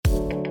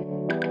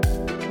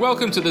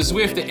Welcome to the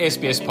Zwift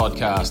SBS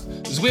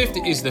podcast.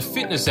 Zwift is the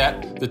fitness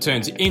app that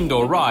turns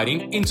indoor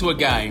riding into a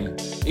game.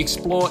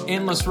 Explore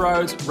endless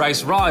roads,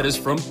 race riders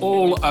from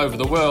all over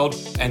the world,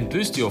 and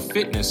boost your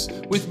fitness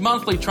with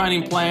monthly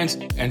training plans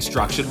and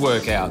structured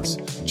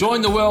workouts.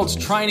 Join the world's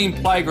training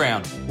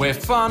playground, where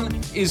fun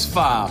is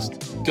fast.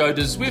 Go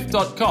to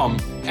Zwift.com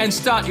and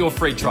start your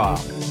free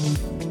trial.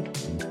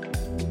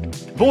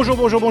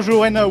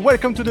 Bonjour, and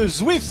welcome to the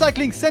Zwift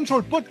Cycling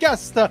Central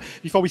Podcast.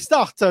 Before we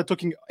start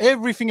talking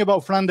everything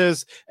about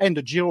Flanders and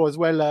the Giro as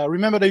well,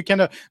 remember that you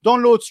can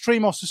download,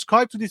 stream, or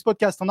subscribe to this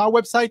podcast on our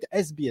website,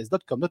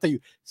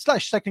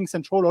 sbs.com.au/cycling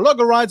central, or log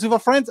a ride with our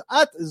friends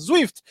at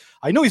Zwift.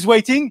 I know he's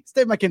waiting.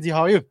 Steve McKenzie,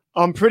 how are you?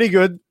 I'm pretty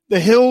good. The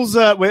hills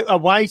are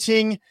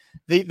waiting.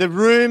 The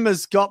room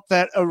has got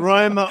that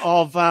aroma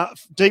of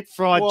deep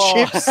fried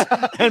chips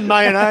and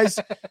mayonnaise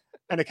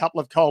and a couple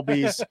of cold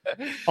beers.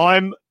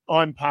 I'm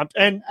pumped.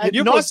 And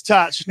nice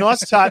touch.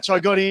 I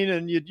got in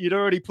and you'd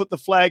already put the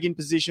flag in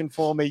position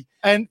for me.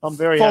 And I'm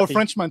very for happy. a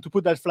Frenchman to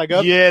put that flag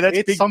up,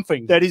 it's big,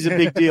 something. That is a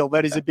big deal.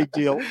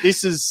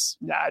 This is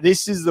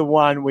the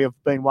one we have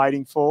been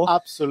waiting for.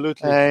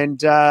 Absolutely. And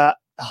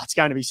it's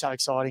going to be so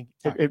exciting.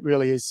 It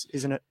really is,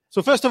 isn't it?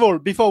 So first of all,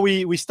 before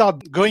we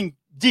start going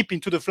deep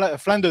into the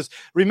Flanders,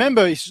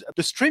 remember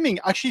the streaming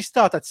actually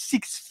starts at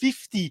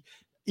 6:50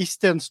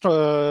 Eastern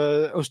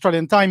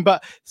Australian time,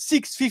 but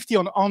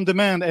 6:50 on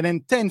demand, and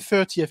then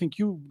 10:30. I think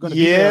you're going to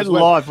be there as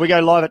well. Live. We go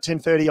live at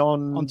 10:30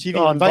 on TV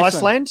on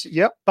Viceland.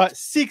 Yep. But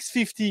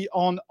 6:50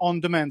 on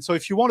demand. So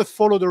if you want to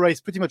follow the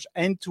race pretty much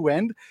end to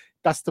end,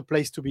 that's the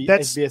place to be.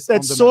 That's SBS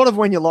on sort demand. of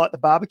when you light the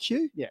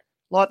barbecue. Yeah.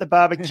 Light the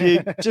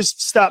barbecue,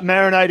 just start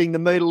marinating the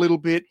meat a little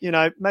bit,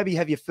 maybe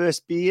have your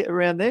first beer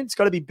around then. It's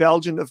got to be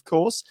Belgian, of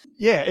course.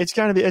 Yeah, it is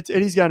going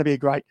to be a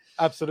great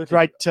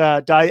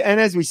day.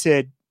 And as we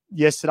said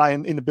yesterday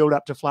in the build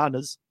up to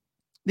Flanders,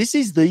 this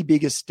is the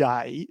biggest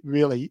day,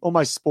 really,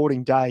 almost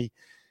sporting day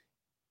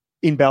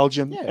in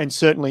Belgium, and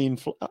certainly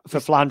for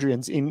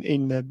Flandrians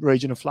in the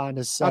region of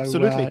Flanders. So,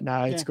 absolutely.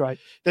 It's great.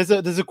 There's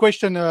a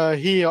question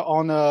here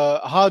on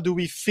how do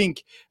we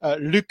think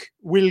Luc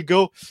will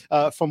go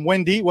from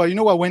Wendy. Well, you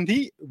know what,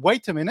 Wendy?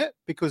 Wait a minute,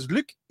 because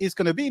Luc is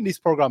going to be in this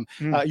program.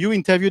 You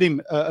interviewed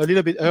him a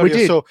little bit earlier. We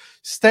did. So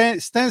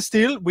stand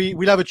still.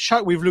 We'll have a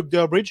chat with Luc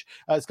Durbridge.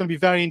 It's going to be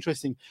very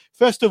interesting.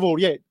 First of all,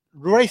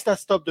 race that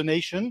stopped the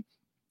nation.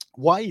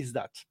 Why is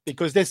that?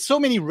 Because there's so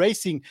many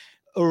racing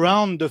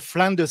around the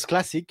Flanders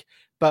Classic,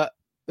 but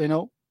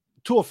Tour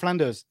of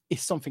Flanders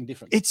is something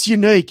different. It's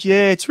unique,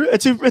 yeah.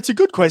 It's a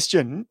good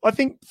question. I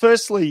think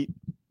firstly,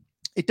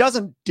 it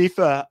doesn't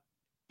differ.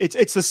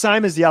 It's the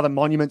same as the other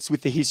monuments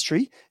with the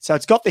history. So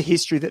it's got the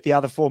history that the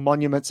other four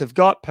monuments have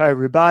got: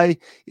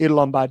 Paris-Roubaix,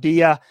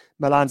 Lombardia,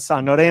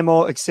 Milan-San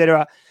Remo,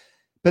 etc.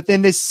 But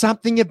then there's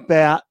something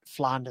about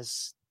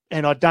Flanders,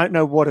 and I don't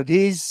know what it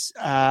is.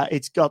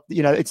 It's got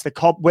it's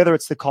whether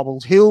it's the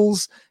cobbled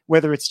hills,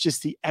 whether it's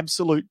just the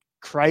absolute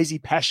crazy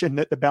passion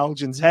that the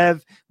Belgians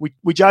have.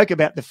 We joke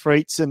about the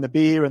frites and the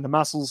beer and the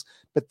mussels,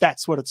 but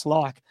that's what it's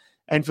like.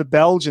 And for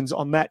Belgians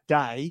on that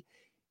day,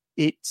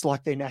 it's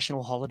like their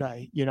national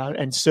holiday,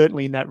 and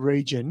certainly in that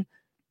region,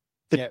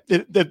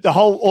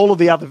 all of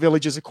the other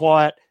villages are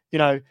quiet.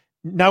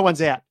 No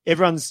one's out.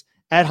 Everyone's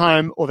at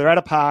home or they're at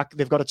a park.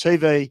 They've got a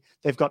TV.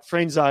 They've got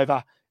friends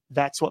over.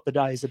 That's what the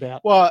day is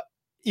about. Well,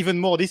 even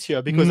more this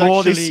year, because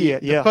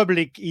the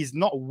public is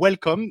not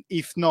welcome,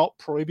 if not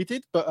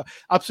prohibited, but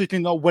absolutely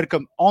not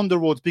welcome on the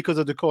roads because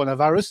of the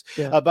coronavirus.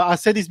 Yeah. But I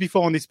said this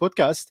before on this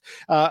podcast,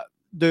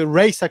 the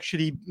race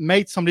actually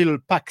made some little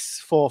packs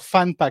for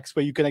fan packs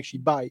where you can actually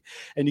buy,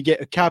 and you get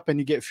a cap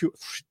and you get a few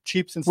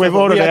chips and stuff. We've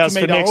ordered ours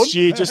for next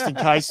year just in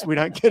case we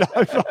don't get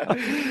over.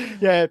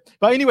 Yeah.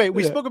 But anyway,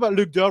 we spoke about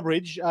Luc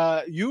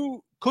Durbridge.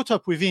 You caught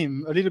up with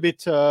him a little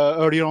bit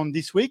earlier on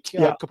this week,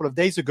 a couple of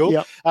days ago.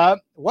 Yeah.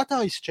 What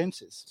are his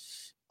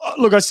chances?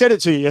 Look, I said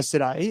it to you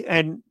yesterday,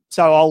 and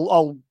so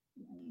I'll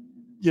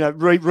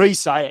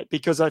re-say it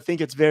because I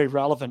think it's very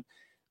relevant.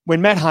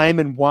 When Matt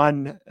Hayman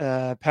won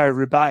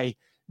Paris-Roubaix,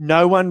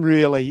 no one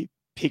really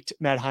picked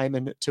Matt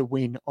Hayman to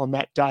win on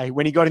that day.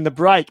 When he got in the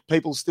break,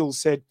 people still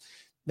said,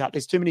 no,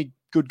 there's too many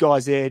good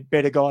guys there,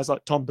 better guys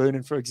like Tom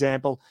Boonen, for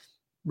example,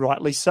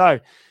 rightly so.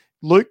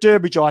 Luc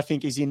Durbridge, I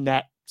think, is in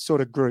that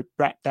sort of group,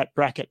 that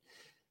bracket.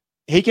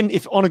 He can,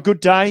 if on a good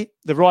day,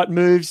 the right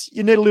moves,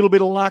 you need a little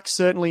bit of luck,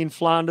 certainly in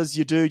Flanders,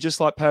 you do, just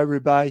like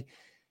Paris-Roubaix,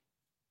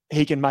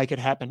 he can make it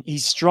happen.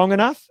 He's strong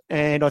enough,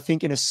 and I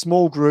think in a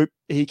small group,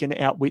 he can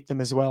outwit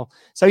them as well.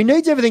 So he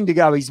needs everything to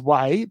go his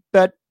way,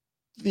 but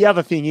the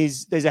other thing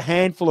is there's a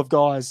handful of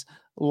guys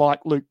like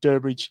Luc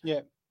Durbridge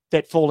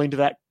that fall into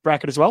that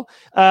bracket as well.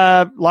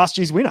 Last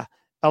year's winner,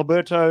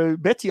 Alberto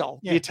Bettiol,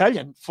 the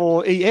Italian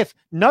for EF.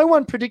 No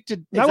one picked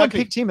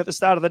him at the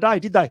start of the day,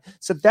 did they?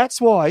 So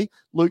that's why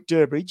Luc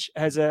Durbridge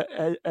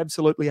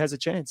absolutely has a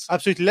chance.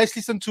 Absolutely. Let's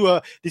listen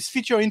to this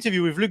feature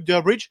interview with Luc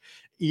Durbridge.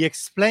 He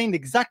explained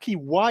exactly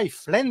why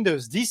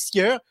Flanders this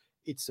year,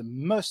 it's a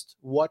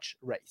must-watch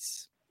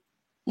race.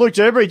 Luc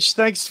Durbridge,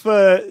 thanks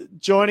for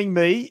joining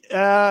me.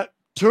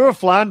 Tour of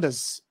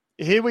Flanders.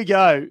 Here we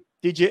go.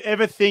 Did you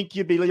ever think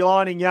you'd be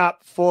lining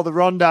up for the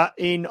Ronda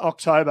in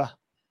October?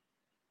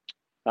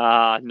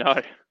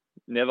 No,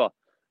 never.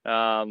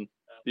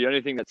 The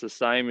only thing that's the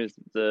same is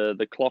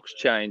the clocks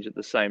change at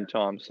the same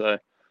time. So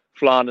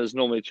Flanders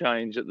normally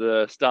change at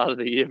the start of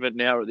the year, but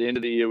now at the end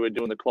of the year, we're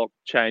doing the clock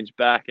change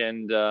back,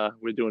 and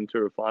we're doing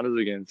Tour of Flanders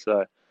again.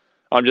 So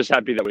I'm just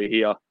happy that we're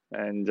here,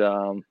 and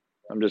I'm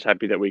just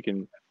happy that we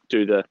can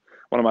do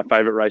one of my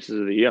favourite races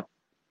of the year.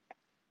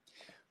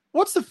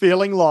 What's the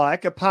feeling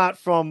like, apart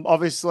from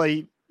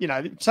obviously,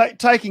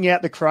 taking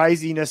out the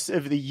craziness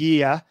of the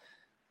year?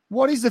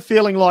 What is the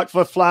feeling like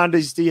for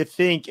Flanders, do you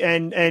think?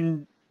 And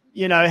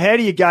how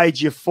do you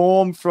gauge your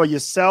form for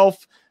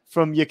yourself,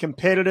 from your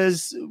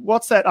competitors?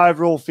 What's that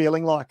overall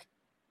feeling like?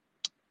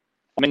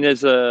 I mean,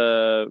 there's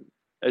a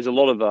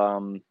lot of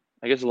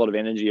I guess a lot of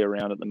energy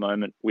around at the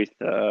moment with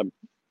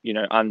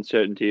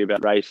uncertainty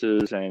about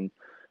races and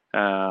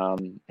how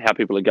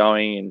people are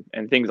going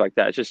and things like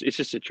that. It's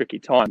just a tricky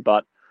time.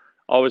 But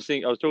I was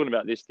talking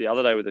about this the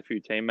other day with a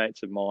few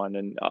teammates of mine,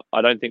 and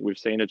I don't think we've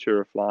seen a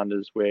Tour of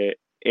Flanders where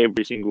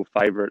every single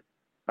favourite,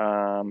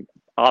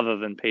 other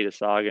than Peter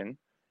Sagan,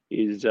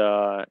 is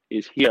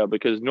here,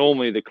 because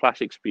normally the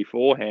classics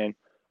beforehand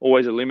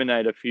always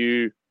eliminate a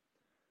few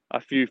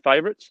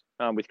favourites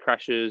with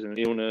crashes and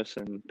illness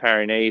and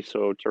Paris-Nice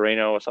or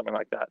Torino or something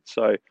like that.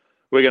 So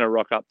we're going to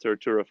rock up to a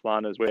Tour of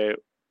Flanders where,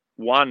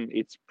 one,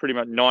 it's pretty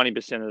much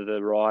 90% of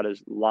the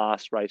riders'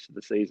 last race of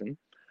the season.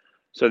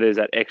 So there's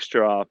that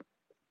extra,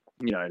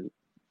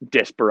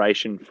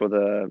 desperation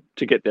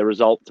to get their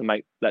result, to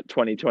make that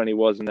 2020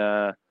 was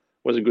a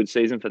good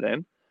season for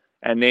them.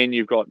 And then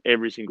you've got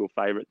every single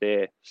favourite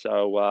there.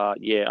 So, I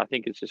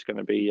think it's just going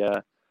to be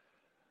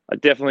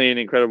definitely an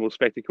incredible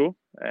spectacle.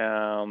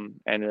 And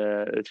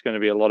it's going to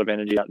be a lot of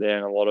energy out there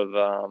and a lot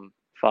of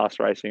fast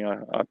racing,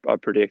 I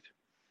predict.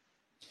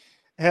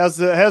 How's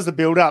the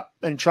build-up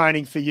and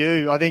training for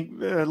you? I think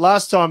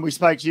last time we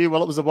spoke to you,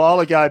 it was a while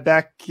ago,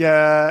 back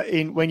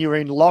when you were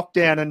in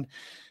lockdown, and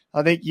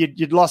I think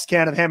you'd lost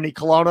count of how many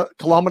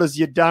kilometres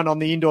you'd done on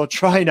the indoor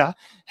trainer.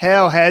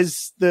 How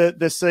has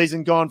the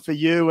season gone for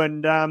you?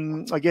 And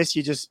I guess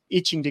you're just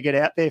itching to get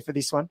out there for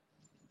this one.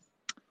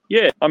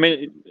 Yeah, I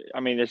mean,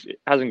 it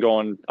hasn't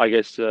gone, I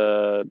guess,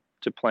 to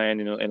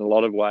plan in a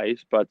lot of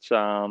ways. But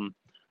I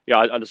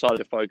decided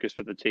to focus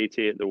for the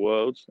TT at the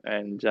Worlds,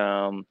 and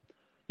the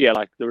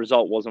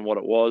result wasn't what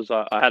it was.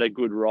 I had a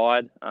good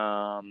ride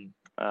in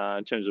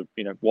terms of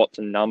watts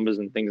and numbers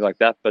and things like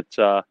that,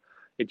 but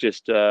it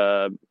just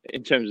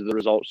in terms of the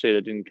result sheet,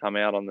 it didn't come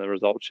out on the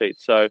result sheet.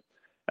 So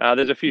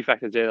there's a few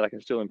factors there that I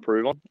can still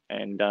improve on,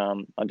 and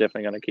I'm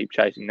definitely going to keep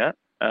chasing that.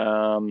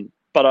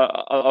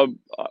 But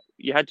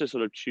you had to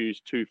sort of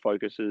choose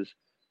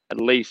at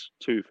least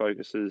two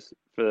focuses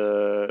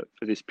for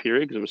this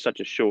period, because it was such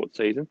a short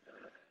season.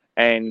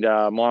 And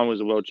mine was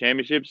the World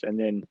Championships, and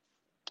then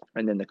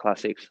the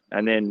Classics,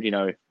 and then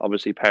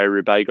obviously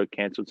Paris-Roubaix got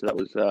cancelled, so that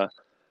was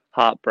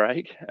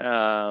heartbreak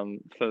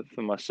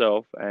for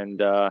myself.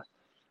 And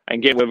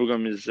get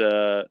Wevelgem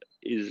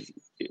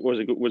was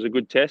a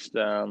good test.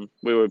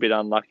 We were a bit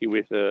unlucky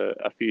with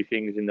a few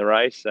things in the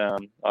race. I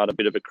had a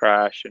bit of a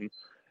crash, and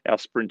our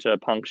sprinter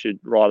punctured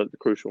right at the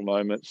crucial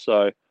moment.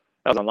 So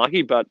that was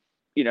unlucky, but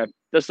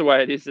that's the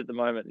way it is at the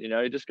moment.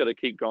 You just got to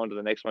keep going to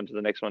the next one, to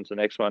the next one, to the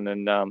next one.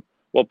 And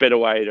what better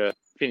way to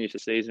finish the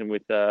season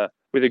with a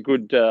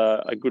good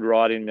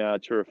ride in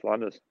Tour of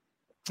Flanders?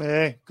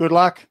 Yeah, good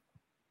luck.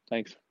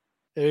 Thanks.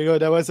 There you go.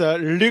 That was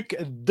Luke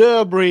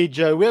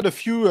Durbridge. We had a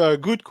few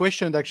good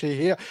questions actually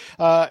here.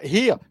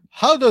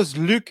 How does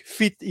Luke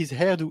fit his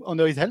hairdo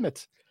under his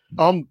helmet?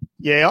 I'm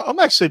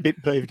actually a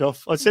bit peeved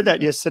off. I said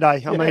that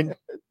yesterday. I mean,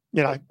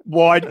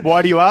 why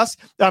do you ask?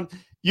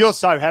 You're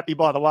so happy,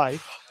 by the way,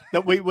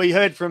 that we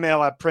heard from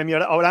our Premier.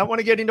 I don't want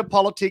to get into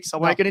politics. I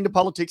won't get into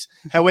politics.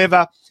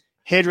 However,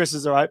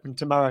 hairdressers are open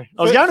tomorrow.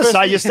 I was going to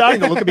say, you're starting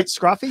to look a bit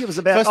scruffy. It was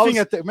about...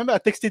 Remember I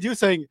texted you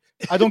saying,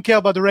 I don't care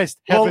about the rest.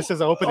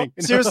 Hairdressers are opening.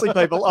 Seriously,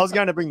 people, I was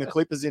going to bring the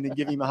clippers in and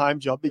give him a home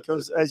job,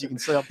 because, as you can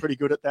see, I'm pretty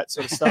good at that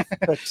sort of stuff.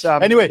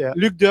 But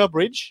Luke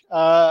Durbridge,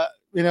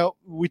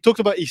 we talked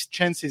about his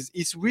chances.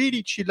 He's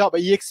really chilled out,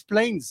 but he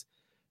explains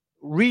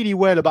really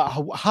well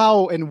about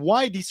how and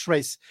why this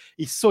race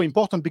is so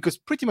important, because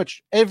pretty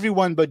much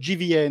everyone but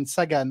GVA and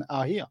Sagan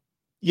are here.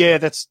 Yeah,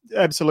 that's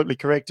absolutely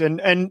correct.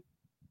 And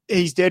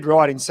he's dead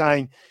right in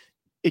saying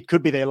it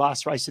could be their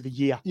last race of the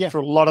year for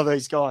a lot of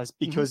these guys,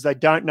 because they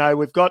don't know.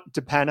 We've got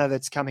De Panne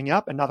that's coming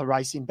up, another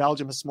race in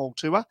Belgium, a small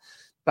tour,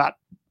 but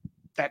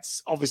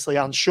that's obviously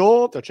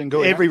unsure.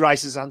 Every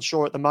race is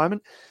unsure at the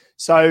moment.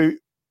 So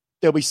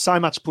there'll be so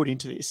much put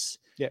into this.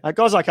 Yeah.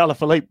 Guys like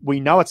Alaphilippe, we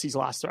know it's his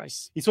last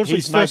race. It's also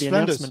his first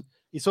Flanders.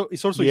 It's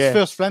also his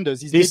first Flanders.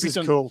 This is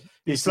cool.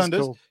 This is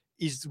cool.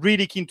 He's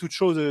really keen to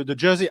show the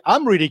jersey.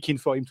 I'm really keen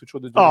for him to show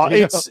the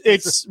jersey.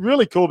 It's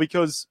really cool,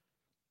 because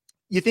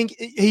you think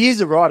he is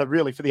a rider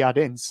really for the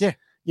Ardennes.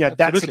 Yeah,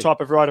 that's the type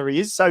of rider he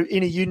is. So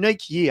in a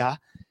unique year,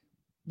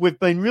 we've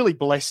been really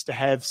blessed to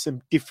have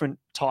some different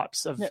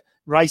types of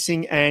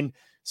racing, and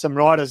some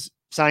riders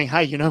saying,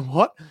 hey, you know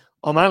what?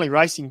 I'm only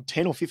racing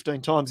 10 or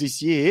 15 times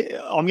this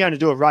year. I'm going to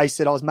do a race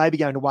that I was maybe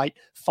going to wait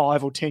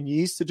 5 or 10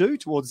 years to do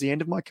towards the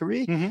end of my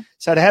career. Mm-hmm.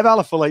 So to have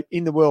Alaphilippe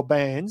in the world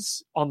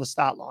bands on the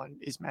start line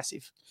is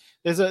massive.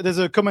 There's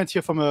a comment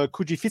here from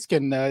Kuji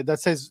Fisken that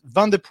says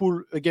Van der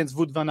Poel against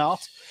Wout van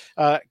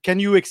Aert. Can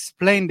you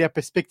explain their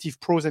perspective,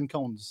 pros and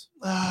cons?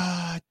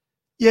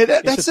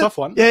 That's a tough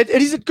one. Yeah, it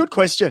is a good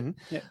question.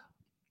 Yeah.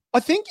 I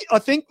think,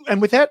 and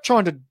without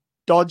trying to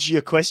dodge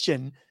your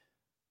question,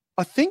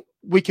 I think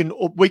we can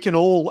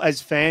all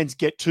as fans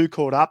get too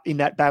caught up in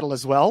that battle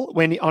as well.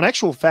 When on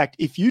actual fact,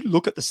 if you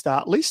look at the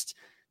start list,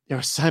 there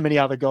are so many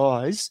other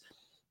guys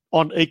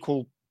on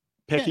equal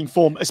pecking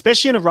form,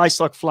 especially in a race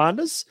like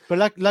Flanders. But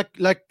like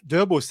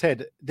Durbo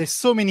said, there's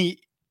so many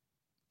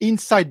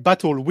inside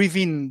battle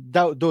within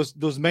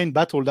those main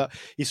battle that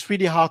it's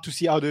really hard to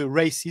see how the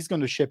race is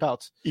going to shape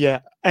out.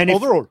 Yeah, and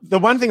overall, the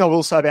one thing I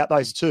will say about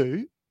those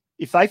two,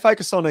 if they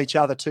focus on each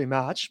other too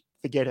much,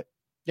 forget it.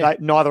 Yeah.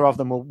 Neither of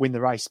them will win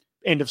the race.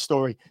 End of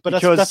story.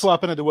 But that's what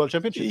happened at the World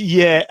Championship.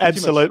 Yeah,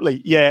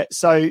 absolutely. Yeah.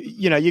 So,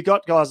 you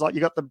got guys like,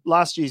 you got the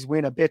last year's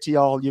winner,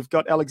 Bettiol. You've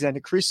got Alexander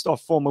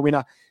Kristoff, former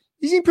winner.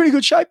 He's in pretty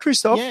good shape,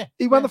 Kristoff. Yeah,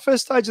 he won the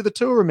first stage of the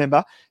Tour,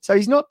 remember? So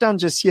he's not done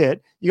just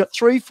yet. You got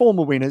 3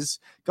 former winners,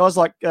 guys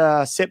like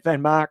Sepp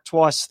van Mark,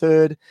 twice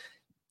third.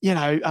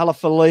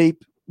 Alaphilippe.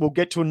 We'll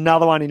get to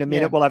another one in a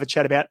minute. Yeah. We'll have a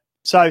chat about.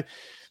 So,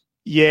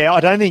 I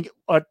don't think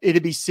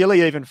it'd be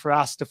silly even for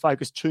us to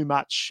focus too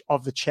much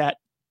of the chat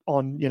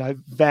on,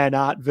 Van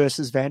Aert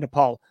versus Van der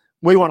Poel.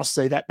 We want to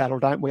see that battle,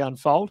 don't we,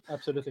 unfold?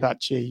 Absolutely.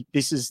 But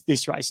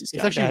this race is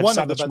it's actually one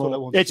of the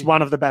battles. It's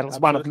one of the battles,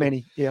 Absolutely. one of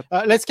many. Yeah.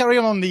 Let's carry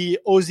on the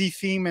Aussie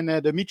theme and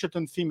the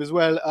Mitchelton theme as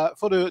well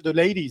for the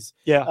ladies.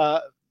 Yeah.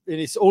 It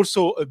is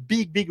also a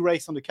big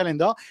race on the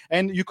calendar,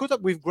 and you caught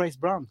up with Grace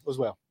Brown as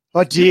well.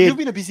 I did. You've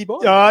been a busy boy.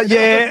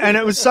 Yeah, and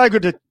it was so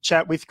good to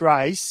chat with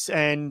Grace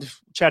and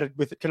chatted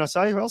with. Can I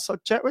say who else I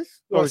chat with?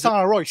 Well,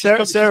 Sarah Roy.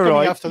 Sarah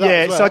Roy. After that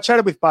as well. So I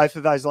chatted with both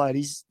of those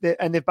ladies,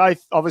 and they're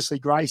both obviously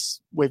Grace.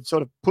 We've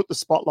sort of put the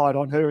spotlight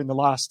on her in the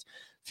last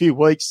few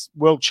weeks.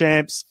 World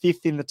champs,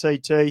 5th in the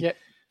TT, Yep.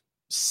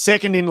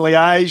 2nd in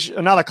Liège.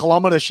 Another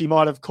kilometre she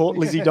might have caught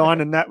Lizzie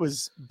Dine, and that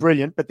was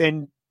brilliant. But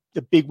then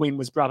the big win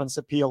was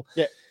Brabants-Appeal.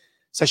 Yeah.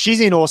 So she's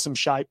in awesome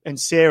shape, and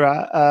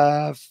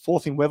Sarah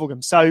 4th in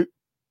Wevelgem. So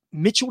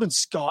Mitchell and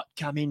Scott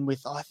come in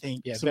with, I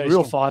think, some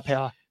real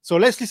firepower. So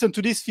let's listen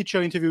to this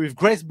feature interview with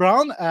Grace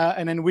Brown,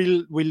 and then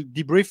we'll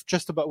debrief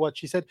just about what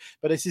she said.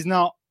 But this is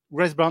now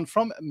Grace Brown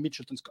from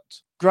Mitchelton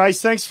Scott.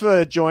 Grace, thanks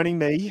for joining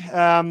me.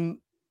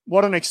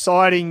 What an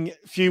exciting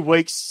few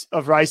weeks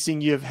of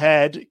racing you've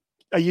had.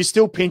 Are you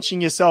still pinching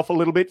yourself a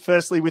little bit,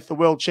 firstly with the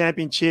World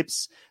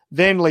Championships,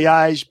 then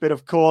Liège, but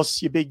of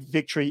course your big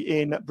victory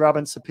in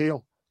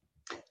Brabants-Appeal?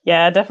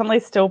 Yeah, definitely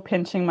still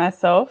pinching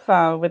myself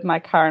with my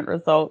current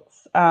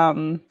results.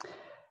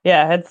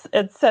 It's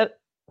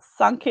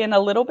sunk in a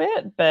little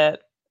bit,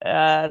 but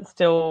it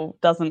still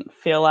doesn't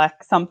feel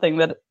like something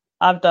that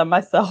I've done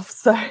myself.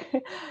 So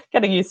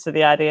getting used to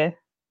the idea.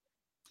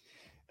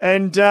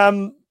 And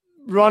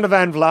Ronde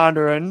van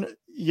Vlaanderen,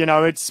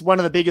 it's one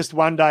of the biggest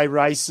one-day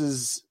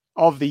races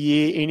of the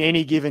year in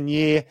any given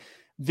year.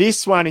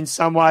 This one, in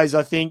some ways,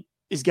 I think,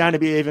 is going to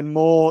be even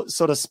more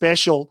sort of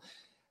special.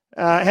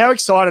 How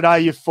excited are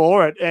you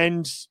for it?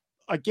 And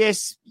I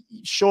guess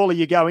surely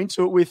you go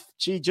into it with,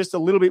 just a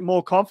little bit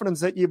more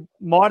confidence that you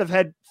might have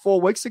had 4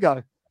 weeks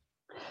ago.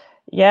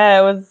 Yeah,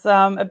 it was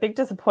a big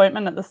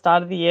disappointment at the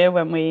start of the year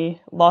when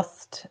we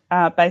lost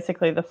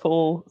basically the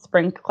full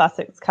Spring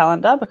Classics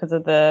calendar because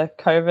of the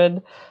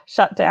COVID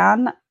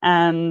shutdown.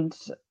 And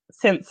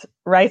since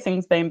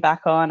racing's been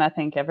back on, I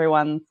think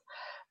everyone's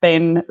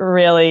been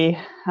really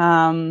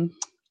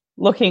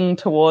looking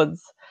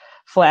towards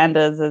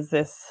Flanders as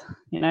this,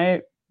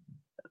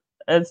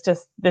 it's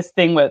just this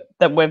thing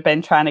that we've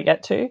been trying to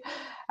get to.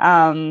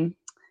 And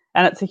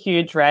it's a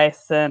huge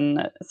race,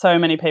 and so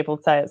many people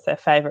say it's their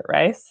favourite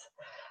race.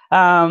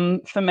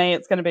 For me,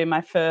 it's going to be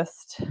my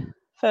first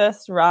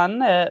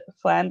run at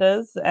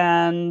Flanders,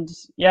 and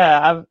it's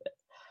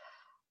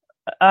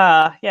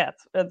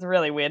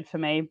really weird for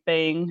me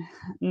being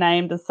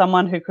named as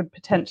someone who could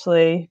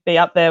potentially be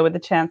up there with a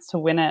chance to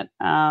win it.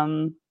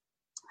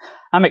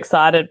 I'm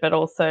excited, but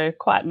also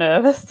quite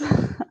nervous.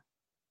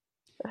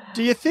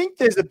 Do you think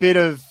there's a bit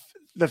of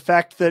the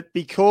fact that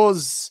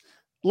because,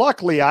 like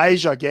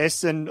Liège, I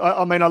guess, and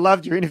I mean, I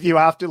loved your interview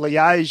after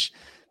Liège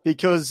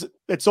because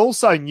it's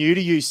also new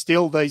to you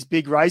still, these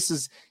big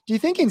races. Do you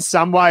think in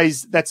some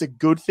ways that's a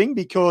good thing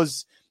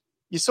because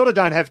you sort of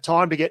don't have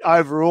time to get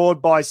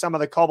overawed by some of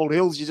the cobbled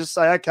hills? You just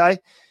say, okay,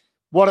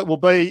 what it will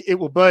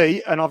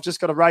be, and I've just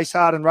got to race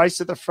hard and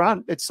race at the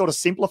front. It sort of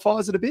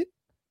simplifies it a bit.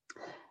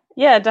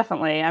 Yeah,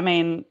 definitely. I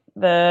mean,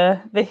 the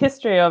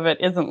history of it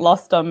isn't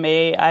lost on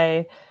me.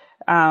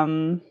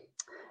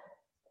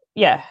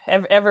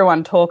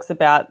 Everyone talks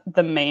about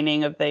the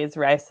meaning of these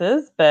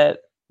races,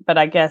 but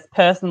I guess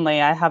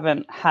personally, I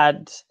haven't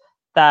had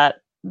that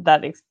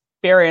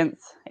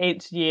experience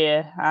each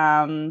year,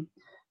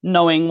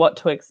 knowing what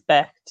to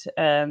expect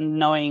and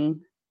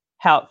knowing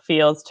how it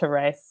feels to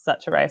race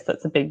such a race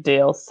that's a big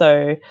deal.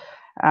 So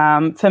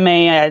for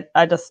me,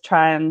 I just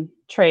try and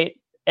treat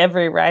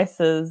every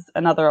race as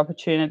another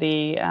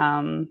opportunity,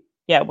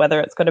 whether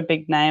it's got a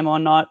big name or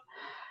not,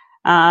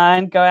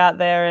 and go out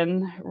there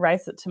and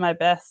race it to my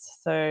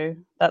best. So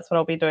that's what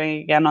I'll be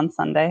doing again on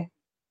Sunday.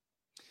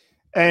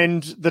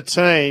 And the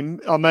team,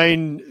 I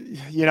mean,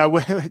 you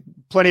know,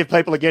 plenty of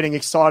people are getting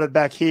excited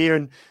back here,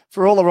 and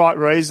for all the right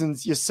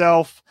reasons.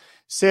 Yourself,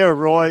 Sarah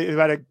Roy, who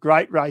had a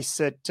great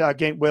race at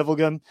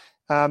Ghent-Wevelgem.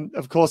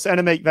 Of course,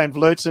 Annemiek van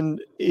Vleuten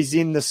is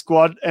in the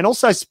squad, and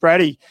also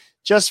Spratty.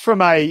 Just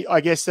from a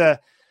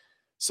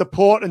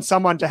support and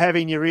someone to have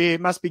in your ear,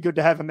 it must be good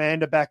to have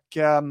Amanda back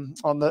on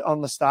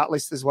the start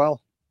list as well.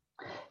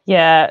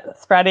 Yeah,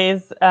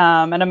 Spratty's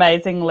an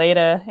amazing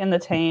leader in the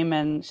team,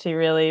 and she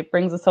really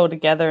brings us all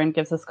together and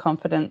gives us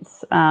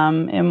confidence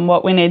in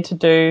what we need to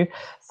do.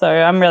 So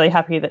I'm really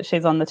happy that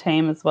she's on the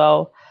team as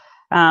well.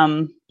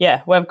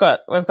 We've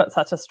got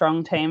such a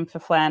strong team for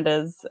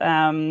Flanders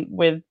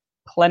with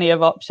plenty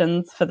of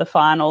options for the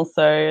final,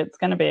 so it's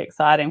going to be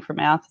exciting from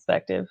our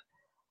perspective.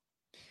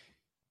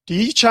 Do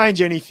you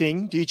change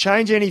anything? Do you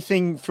change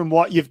anything from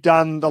what you've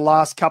done the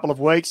last couple of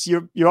weeks?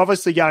 You're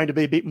obviously going to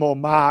be a bit more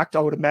marked, I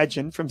would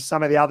imagine, from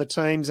some of the other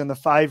teams and the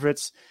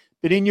favourites.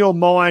 But in your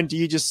mind, do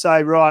you just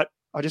say, right,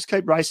 I just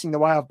keep racing the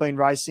way I've been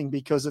racing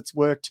because it's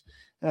worked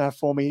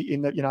for me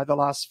in the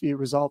last few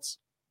results?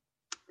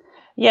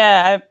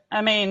 Yeah,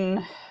 I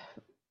mean,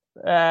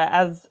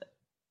 as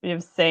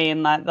you've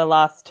seen, like the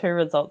last two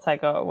results I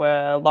got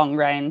were long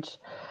range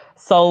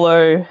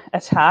solo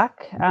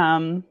attack,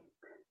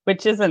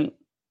 which isn't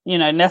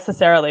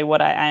necessarily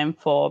what I aim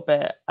for,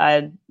 but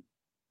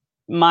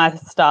my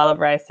style of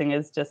racing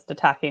is just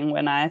attacking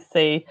when I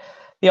see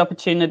the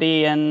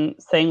opportunity and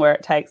seeing where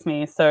it takes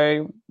me.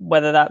 So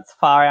whether that's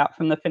far out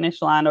from the finish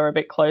line or a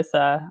bit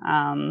closer,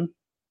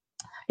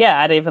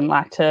 I'd even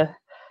like to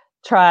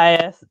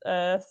try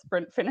a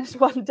sprint finish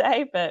one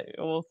day, but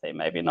we'll see.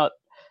 Maybe not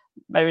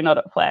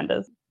at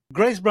Flanders.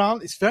 Grace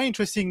Brown, it's very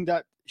interesting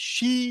that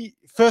she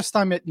first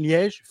time at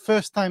Liège,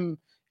 first time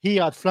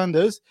here at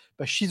Flanders,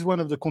 but she's one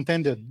of the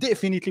contenders,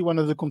 definitely one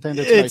of the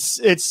contenders.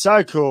 It's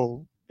so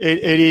cool.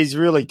 It is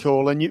really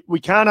cool. And we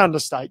can't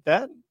understate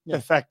that. Yeah.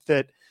 The fact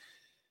that,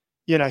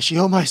 she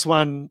almost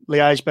won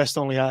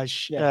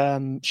Liège-Bastogne-Liège. Yeah.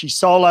 She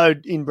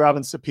soloed in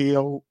Brabantse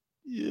Appeal.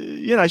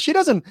 She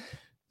doesn't,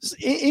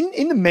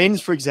 in the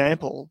men's, for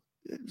example,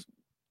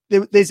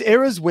 there's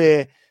errors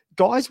where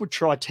guys would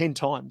try 10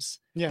 times.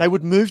 Yeah. They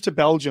would move to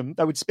Belgium.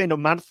 They would spend a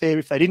month there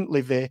if they didn't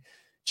live there,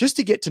 just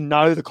to get to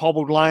know the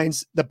cobbled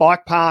lanes, the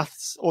bike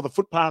paths or the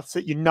footpaths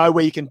that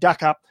where you can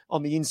duck up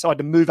on the inside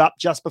to move up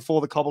just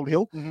before the cobbled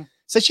hill. Mm-hmm.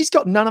 So she's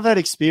got none of that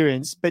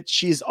experience, but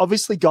she's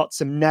obviously got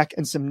some knack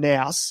and some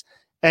nous.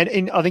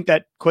 And I think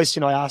that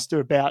question I asked her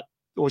about,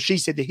 or she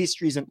said the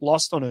history isn't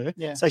lost on her.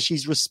 Yeah. So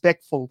she's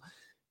respectful,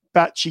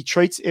 but she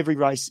treats every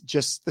race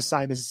just the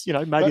same as,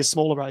 maybe a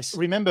smaller race.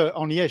 Remember,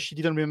 on Liège, she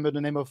didn't remember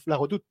the name of La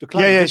Redoute. The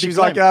climb, she was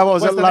like, what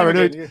was it? La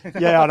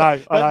Redoute. Yeah, I know.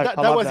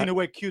 That was in a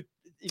way cute.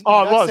 It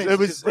was.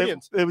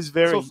 It was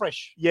very so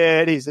fresh.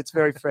 Yeah, it is. It's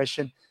very fresh,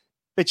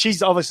 but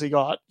she's obviously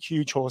got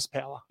huge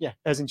horsepower. Yeah,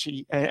 hasn't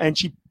she? And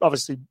she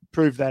obviously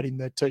proved that in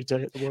the TT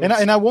at the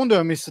Worlds. And I wonder,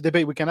 Mr.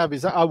 Debate we can have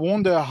is I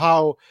wonder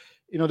how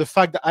the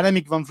fact that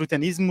Annemiek van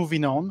Vleuten is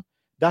moving on,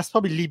 that's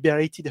probably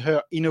liberated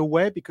her in a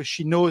way, because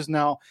she knows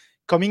now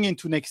coming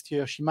into next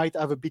year she might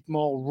have a bit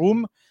more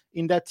room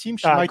in that team.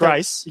 She might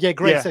Grace.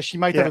 Grace. Yeah. She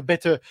might have a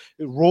better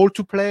role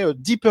to play, a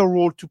deeper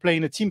role to play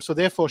in a team. So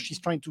therefore, she's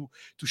trying to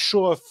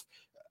show off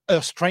her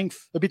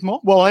strength a bit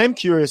more. Well, I am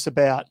curious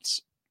about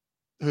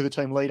who the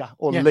team leader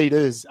or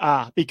leaders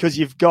are, because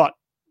you've got,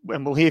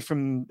 and we'll hear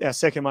from our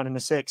second one in a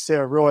sec,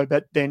 Sarah Roy,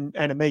 but then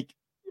Annemiek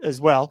as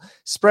well.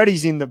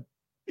 Spratty's in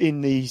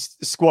the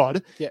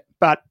squad,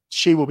 but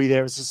she will be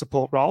there as a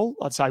support role,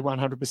 I'd say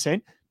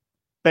 100%.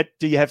 But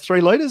do you have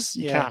three leaders?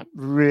 You can't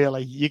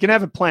really. You can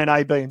have a plan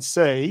A, B, and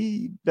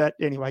C. But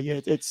anyway,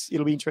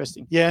 it'll be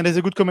interesting. Yeah, and there's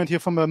a good comment here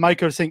from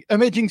Michael saying,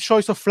 "Amazing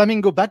choice of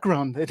flamingo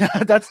background."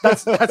 that's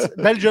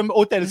Belgium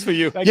hotels for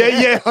you.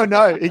 Yeah, I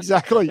know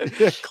exactly.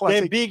 Yeah,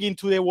 they're big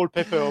into their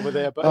wallpaper over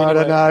there. But anyway, I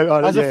don't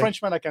know. As a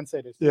Frenchman, I can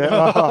say this.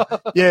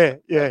 Yeah,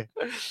 yeah.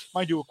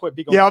 Mind you, quite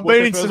big. I've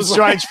been in some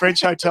strange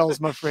French hotels,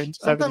 my friend.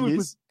 Sometimes we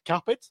put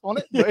carpet on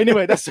it. But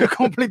anyway, that's a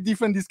complete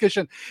different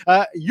discussion.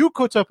 You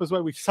caught up as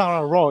well with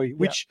Sarah Roy,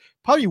 which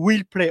probably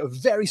will play a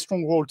very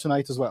strong role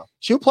tonight as well.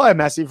 She'll play a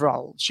massive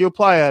role.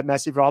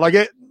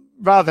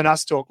 Rather than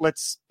us talk,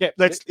 let's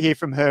hear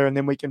from her, and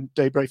then we can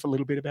debrief a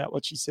little bit about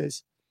what she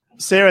says.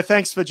 Sarah,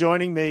 thanks for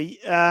joining me.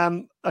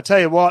 I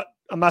tell you what,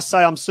 I must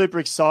say I'm super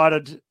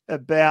excited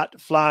about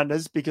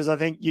Flanders, because I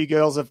think you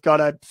girls have got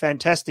a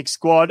fantastic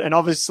squad, and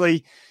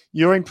obviously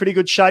you're in pretty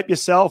good shape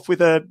yourself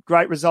with a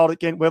great result at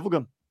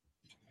Ghent-Wevelgem.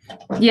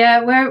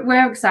 Yeah,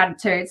 we're excited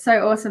too. It's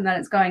so awesome that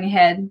it's going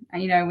ahead.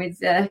 And, with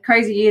the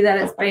crazy year that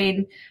it's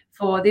been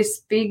for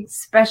this big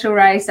special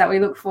race that we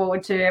look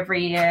forward to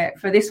every year,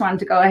 for this one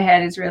to go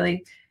ahead is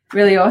really,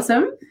 really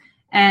awesome.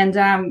 And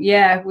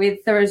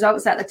with the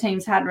results that the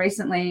team's had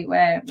recently,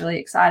 we're really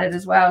excited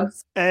as well.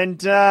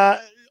 And I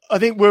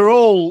think we're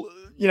all,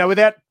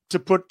 without to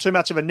put too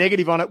much of a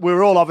negative on it,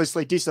 we're all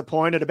obviously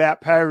disappointed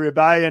about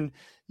Paris-Roubaix, and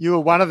you were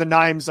one of the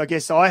names I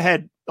guess I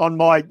had on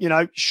my,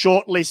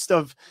 short list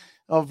of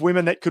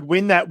women that could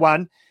win that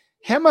one.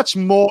 How much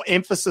more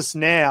emphasis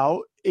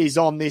now is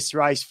on this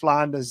race,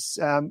 Flanders,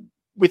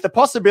 with the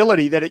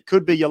possibility that it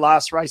could be your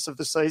last race of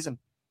the season?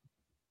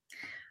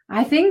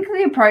 I think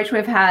the approach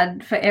we've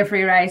had for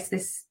every race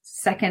this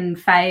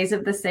second phase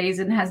of the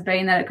season has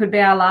been that it could be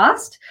our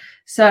last.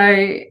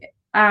 So,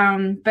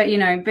 but,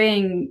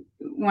 being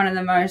one of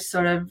the most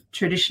sort of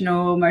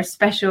traditional, most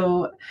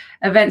special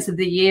events of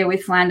the year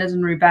with Flanders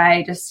and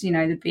Roubaix, just,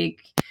 the big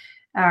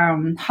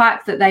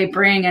hype that they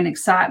bring and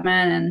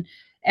excitement and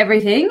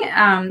everything.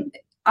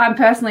 I'm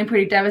personally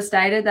pretty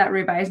devastated that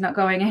Roubaix is not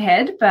going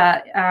ahead,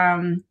 but,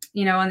 on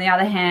the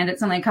other hand,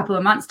 it's only a couple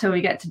of months till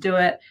we get to do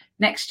it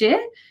next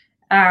year.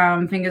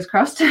 Fingers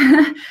crossed.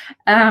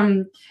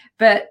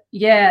 But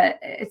yeah,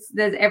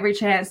 there's every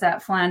chance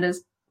that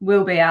Flanders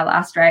will be our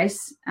last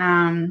race.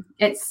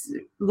 It's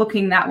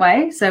looking that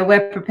way. So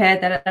we're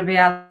prepared that it'll be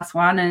our last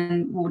one,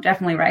 and we'll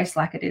definitely race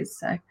like it is.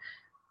 So.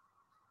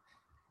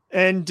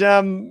 And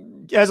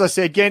as I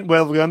said, Ghent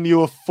Wevelgem, you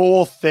were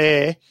fourth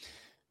there.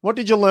 What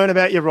did you learn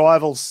about your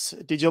rivals?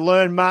 Did you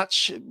learn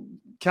much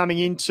coming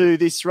into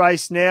this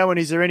race now? And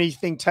is there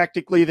anything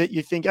tactically that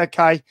you think,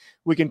 okay,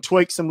 we can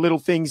tweak some little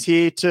things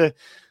here to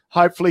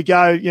hopefully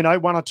go,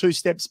 one or two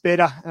steps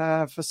better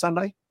for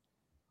Sunday?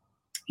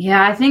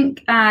 Yeah, I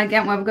think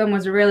Ghent Wevelgem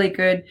was a really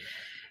good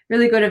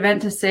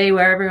event to see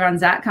where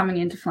everyone's at coming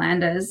into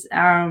Flanders.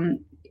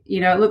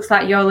 It looks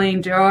like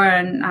Jolien D'Or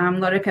and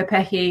Lodika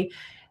Pechi,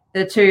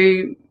 the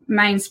two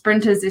main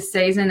sprinters this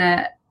season,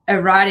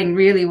 are riding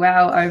really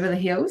well over the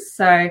hills.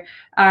 So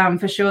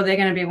for sure, they're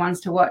going to be ones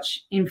to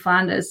watch in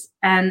Flanders.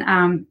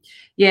 And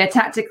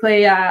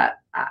tactically,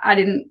 I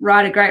didn't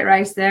ride a great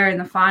race there in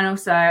the final.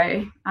 So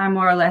I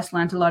more or less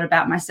learned a lot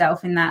about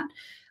myself in that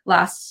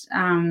last,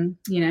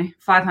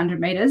 500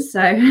 meters.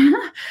 So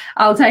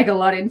I'll take a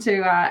lot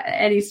into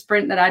any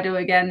sprint that I do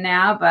again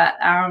now. But,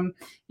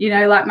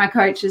 like my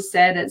coach has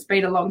said, it's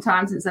been a long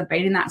time since I've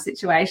been in that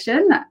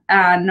situation,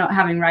 not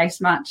having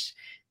raced much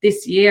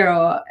this year,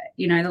 or,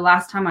 the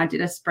last time I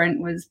did a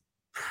sprint was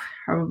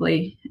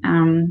probably,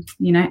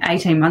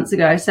 18 months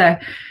ago. So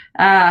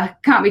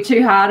can't be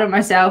too hard on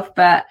myself,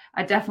 but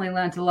I definitely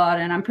learned a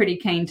lot, and I'm pretty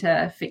keen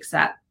to fix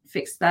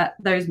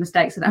those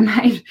mistakes that I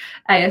made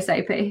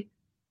ASAP.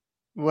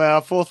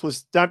 Well, fourth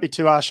was, don't be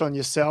too harsh on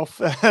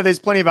yourself. There's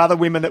plenty of other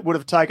women that would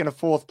have taken a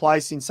fourth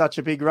place in such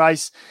a big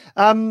race.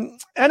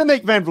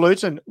 Annemiek van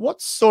Vleuten,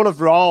 what sort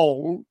of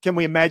role can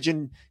we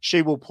imagine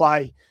she will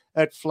play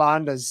at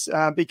Flanders?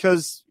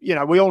 Because,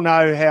 we all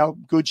know how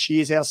good she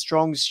is, how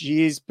strong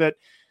she is, but,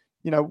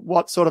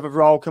 what sort of a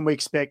role can we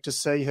expect to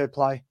see her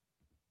play?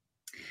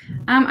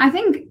 I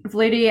think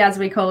Vluty, as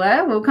we call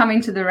her, will come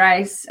into the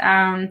race,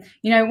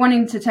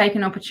 wanting to take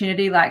an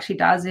opportunity like she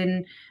does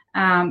in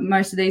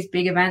most of these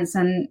big events,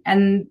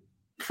 and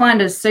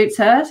Flanders suits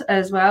her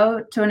as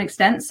well to an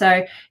extent.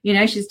 So,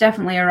 she's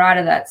definitely a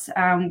rider that's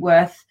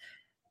worth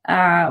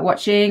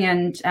watching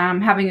and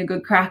having a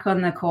good crack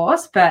on the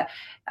course. But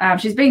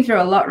she's been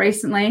through a lot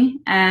recently,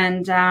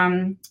 and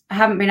I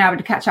haven't been able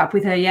to catch up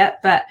with her yet.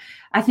 But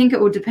I think it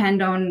will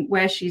depend on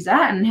where she's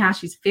at and how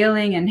she's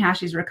feeling and how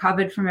she's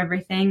recovered from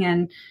everything.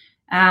 And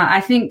I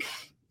think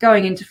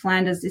going into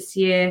Flanders this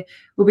year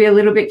will be a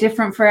little bit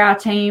different for our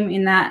team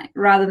in that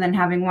rather than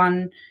having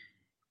one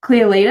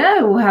clear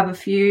leader, we'll have a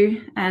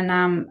few. And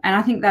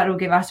I think that'll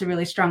give us a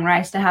really strong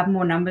race to have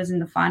more numbers in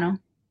the final.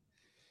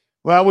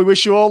 Well, we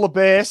wish you all the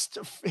best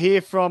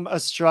here from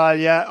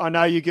Australia. I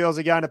know you girls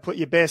are going to put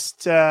your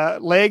best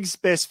legs,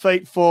 best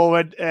feet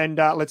forward, and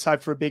let's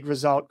hope for a big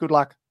result. Good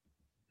luck.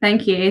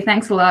 Thank you.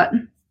 Thanks a lot.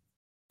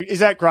 Is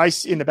that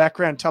Grace in the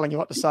background telling you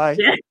what to say?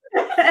 Yeah.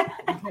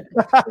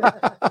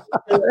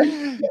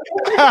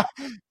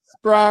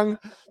 Sprung.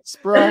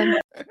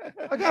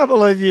 I can't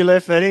believe you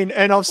left that in,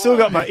 and I've still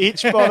got my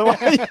itch, by the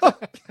way.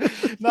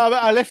 No,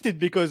 but I left it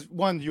because,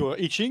 one, you were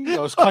itching, I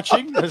was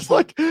scratching. It's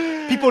like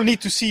people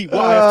need to see what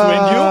I have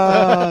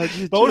to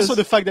endure. But also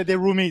the fact that they're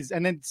roomies,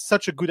 and then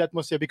such a good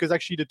atmosphere, because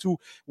actually the two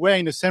were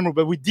in the same room,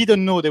 but we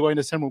didn't know they were in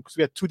the same room because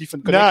we had two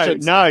different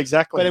connections. No,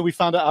 exactly. But then we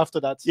found out after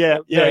that. Yeah,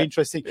 very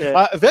interesting.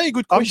 Yeah. Very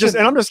good question.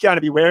 I'm just going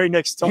to be wearing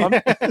next time.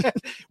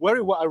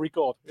 Wearing what I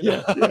record.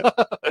 Yeah.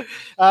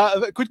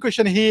 Good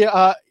question here.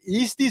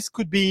 This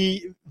could be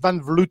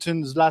Van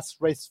Vleuten's last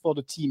race for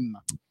the team?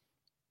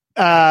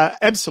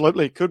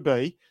 Absolutely, it could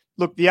be.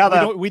 Look, the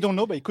other... We don't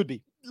know, but it could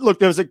be. Look,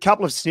 there was a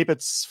couple of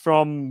snippets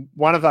from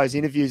one of those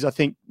interviews. I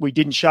think we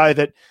didn't show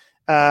that,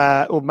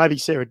 or maybe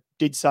Sarah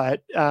did say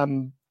it,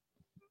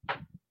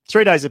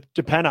 3 days of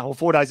Depana or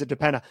 4 days of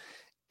Depana,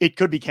 it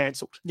could be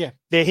cancelled. Yeah.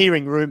 They're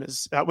hearing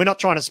rumours. We're not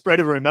trying to spread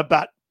a rumour,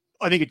 but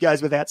I think it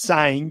goes without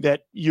saying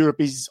that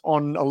Europe is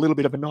on a little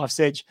bit of a knife's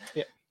edge.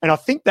 Yeah. And I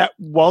think that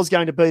was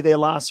going to be their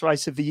last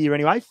race of the year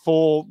anyway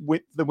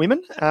with the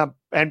women.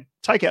 And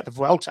take out the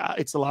Vuelta,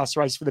 it's the last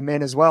race for the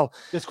men as well.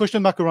 There's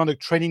question mark around the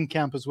training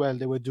camp as well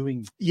they were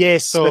doing.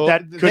 Yes, So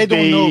but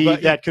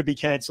that could be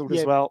cancelled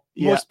as well.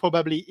 Most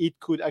probably it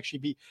could actually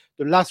be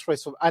the last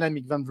race of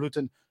Annemiek van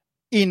Vleuten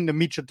in the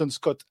Mitchelton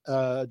Scott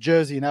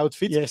jersey and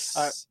outfit.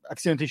 Yes.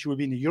 Accidentally, she will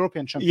be in the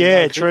European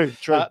Championship. Yeah,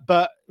 true.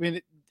 But I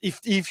mean,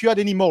 if you had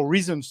any more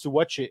reasons to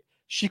watch it,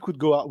 she could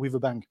go out with a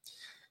bang.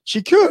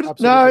 She could.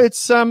 Absolutely. No,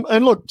 it's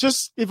and look,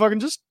 just if I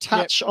can just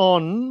touch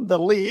on the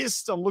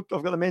list. I've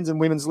got the men's and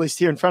women's list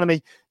here in front of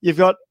me. You've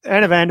got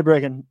Anna van der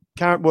Breggen,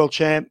 current world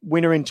champ,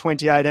 winner in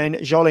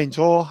 2018. Jolien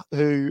Tor,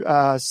 who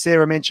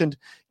Sarah mentioned,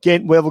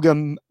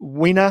 Ghent-Wevelgem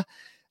winner.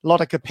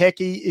 Lotte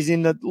Kopecky is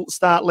in the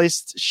start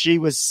list. She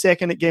was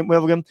second at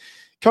Ghent-Wevelgem.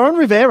 Corinne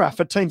Rivera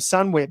for Team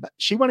Sunweb.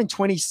 She won in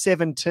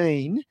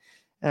 2017.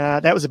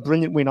 That was a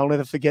brilliant win. I'll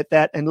never forget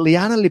that. And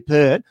Liana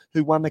Lippert,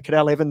 who won the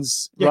Cadel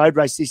Evans road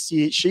race this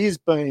year, she has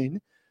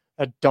been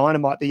a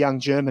dynamite, the young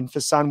German for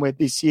Sunweb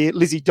this year.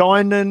 Lizzie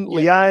Dinan,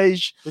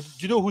 Liège. But do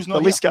you know who's not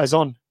here? The list goes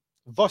on.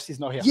 Voss is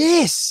not here.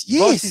 Yes.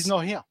 Voss is not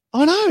here.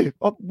 I know.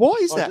 Why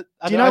is that?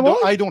 Do you know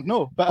why? I don't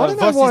know. But I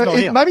don't know why. Is not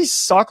here. Maybe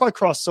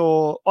cyclocross,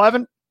 or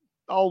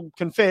I'll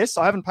confess,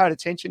 I haven't paid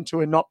attention to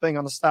her not being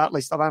on the start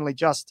list.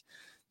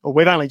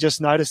 We've only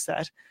just noticed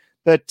that.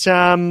 But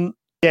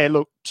yeah,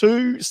 look,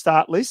 2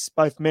 start lists,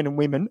 both men and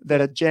women,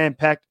 that are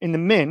jam-packed. In the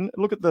men,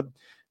 look at the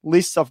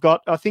lists I've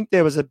got. I think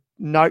there was a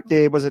note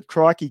there. Was it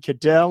Crikey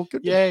Cadell?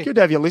 Good to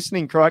have you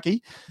listening,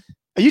 Crikey.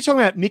 Are you talking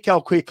about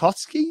Mikhail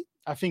Kwiatkowski?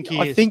 I think he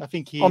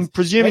is. I'm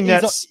presuming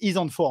he's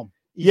on form.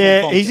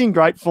 He's in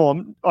great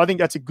form. I think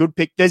that's a good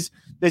pick. There's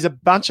a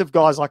bunch of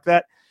guys like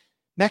that.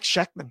 Max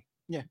Schachmann.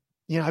 Yeah.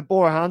 You know,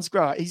 Bora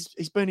Hansgrohe.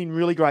 He's been in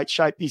really great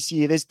shape this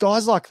year. There's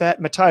guys like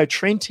that. Matteo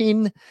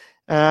Trentin,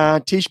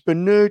 Tish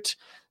Benoot,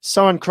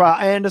 Søren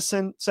Kragh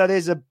Andersen. So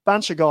there's a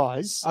bunch of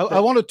guys. I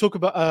want to talk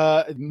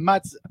about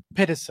Mads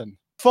Pedersen,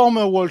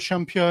 former world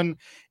champion.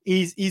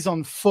 Is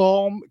on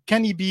form.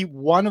 Can he be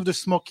one of the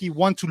smoky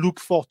one to look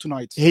for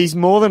tonight? He's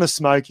more than a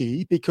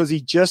smoky because he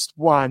just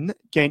won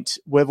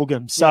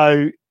Ghent-Wevelgem.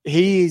 So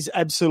he is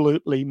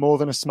absolutely more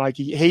than a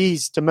smoky.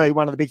 He's, to me,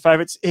 one of the big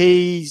favourites.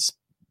 He's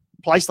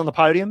placed on the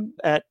podium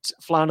at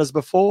Flanders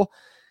before.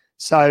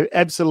 So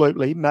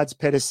absolutely, Mads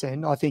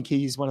Pedersen, I think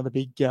he's one of the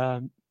big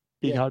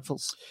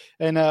hopefuls.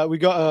 And we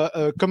got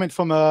a comment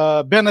from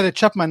Bernadette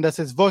Chapman that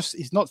says Voss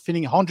is not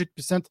feeling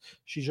 100%.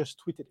 She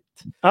just tweeted it.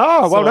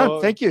 Oh, well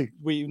done. Thank you.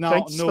 We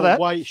now know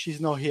why she's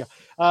not here.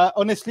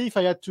 Honestly, if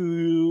I had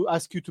to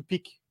ask you to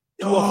pick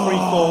 2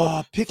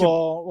 or 3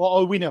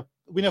 for a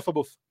winner for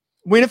both.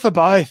 Winner for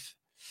both.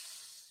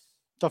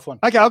 Tough one.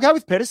 Okay, I'll go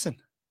with Pedersen.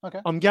 Okay.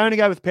 I'm going to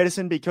go with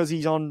Pedersen because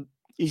he's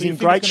in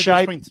great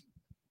shape.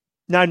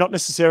 No, not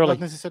necessarily.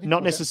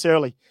 Not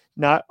necessarily.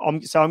 No,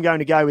 I'm going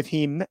to go with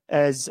him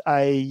as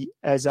a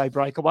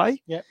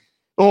breakaway. Yeah.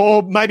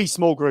 Or maybe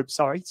small group.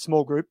 Sorry,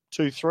 small group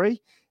 2-3,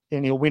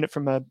 and he'll win it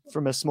from a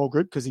small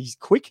group because he's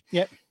quick.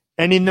 Yeah.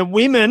 And in the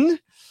women,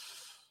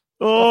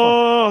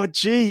 I'm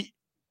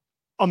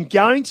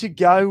going to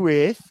go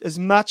with, as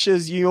much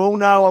as you all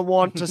know, I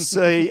want to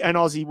see an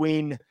Aussie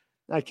win.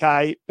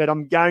 Okay, but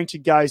I'm going to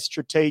go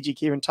strategic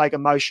here and take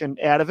emotion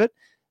out of it.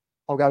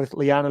 I'll go with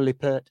Liana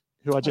Lippert,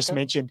 who I just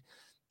mentioned.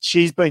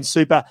 She's been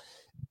super.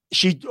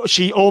 She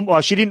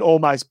didn't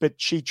almost, but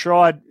she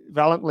tried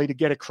valiantly to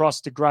get across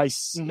to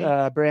Grace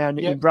Brown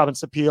in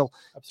Brabant's Appeal.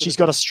 Absolutely. She's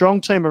got a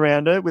strong team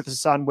around her with the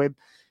Sunweb.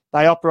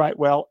 They operate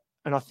well,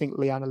 and I think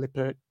Liana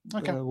Lippert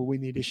will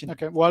win the edition.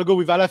 Okay, well, I'll go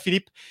with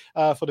Alaphilippe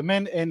for the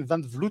men and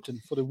Van Vleuten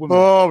for the women.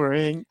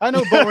 Boring. I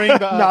know, boring,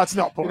 but no, it's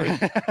not boring.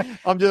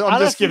 I'm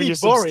just giving you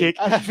some stick.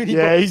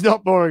 He's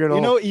not boring at all.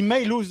 You know, he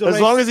may lose the race.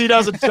 As long as he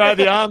doesn't throw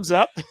the arms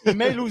up. He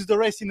may lose the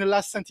race in the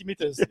last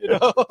centimeters,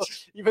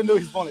 even though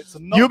he's won it. So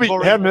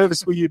how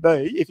nervous will you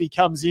be if he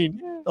comes in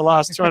the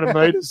last 200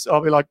 meters?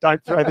 I'll be like,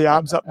 don't throw the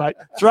arms up, mate.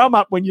 Throw them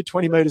up when you're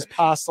 20 meters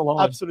past the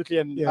line.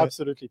 Absolutely,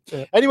 absolutely.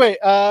 Yeah. Anyway,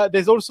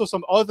 there's also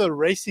some other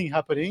racing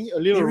happening. A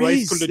little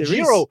race called the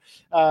Giro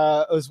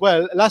as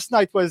well. Last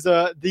night was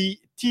the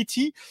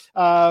TT,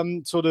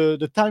 so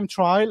the time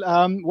trial.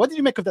 What did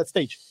you make of that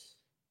stage?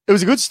 It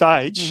was a good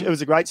stage. Mm-hmm. It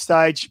was a great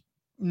stage.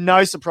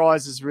 No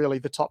surprises, really.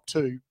 The top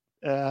 2,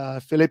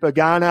 Filippo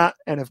Ganna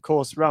and, of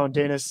course, Rowan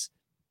Dennis.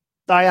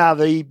 They are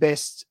the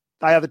best.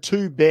 They are the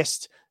 2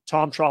 best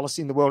time trialists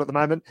in the world at the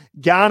moment.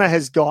 Ganna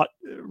has got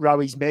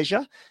Rowi's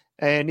measure,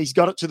 and he's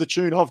got it to the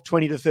tune of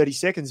 20 to 30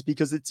 seconds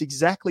because it's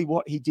exactly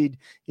what he did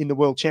in the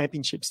World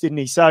Championships, didn't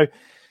he? So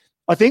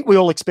I think we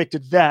all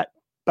expected that,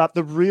 but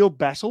the real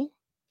battle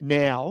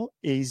now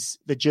is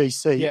the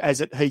GC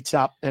as it heats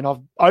up, and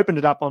I've opened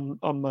it up on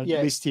my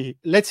list here.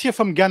 Let's hear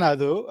from Ganna,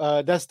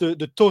 though. That's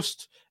the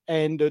toast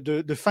and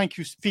the thank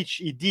you speech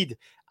he did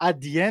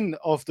at the end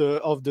of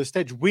the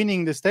stage,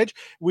 winning the stage.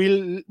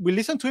 We'll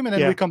listen to him, and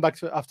then we'll come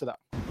back after that.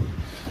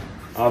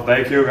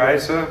 Thank you,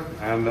 guys.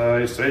 And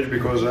it's strange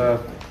because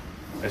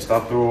I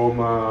start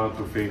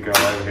to think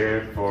I'm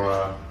here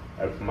for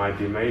help my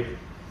teammate,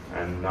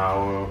 and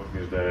now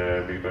is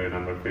the victory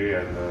number 3,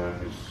 and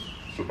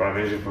it's super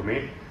amazing for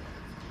me.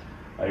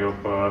 I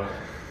hope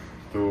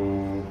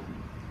to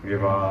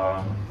give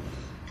a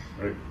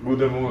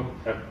good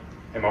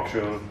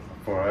emotion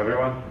for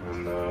everyone.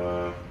 And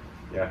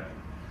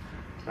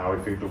now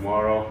we think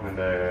tomorrow and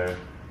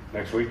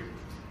next week.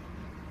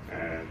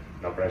 And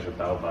no pressure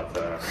now, but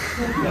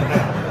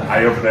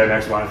I hope the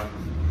next one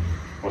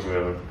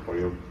possible for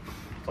you.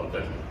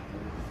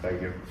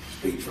 Thank you.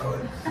 Speak for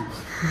it.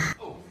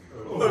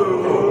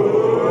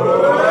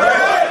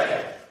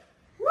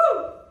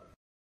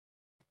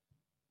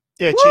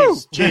 Yeah, Woo!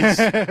 cheers. Cheers.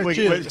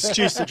 It's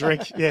cheers to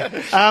drink. Yeah.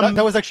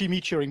 That was actually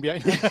me cheering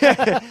behind.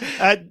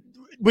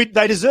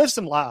 They deserve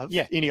some love,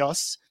 Yeah.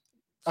 Ineos.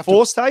 After-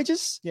 4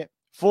 stages? Yeah.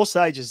 4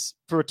 stages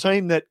for a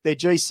team that their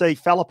GC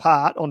fell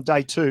apart on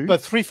day 2.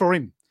 But 3 for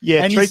him.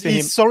 yeah, And 3 he's, for him.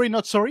 he's sorry,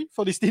 not sorry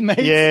for his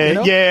teammates. Yeah, you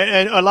know? yeah.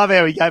 And I love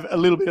how he gave a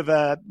little bit of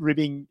a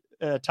ribbing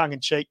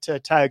tongue-in-cheek to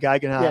Teo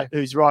Gegenhardt, Yeah.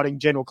 who's riding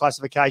general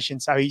classification.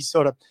 So he's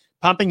sort of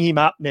pumping him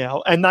up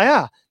now. And they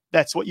are.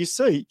 That's what you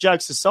see.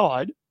 Jokes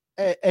aside.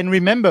 And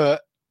remember,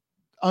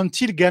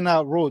 until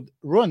Ghana rode,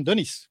 Rowan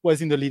Dennis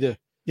was in the leader.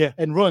 Yeah.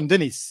 And Rowan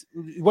Dennis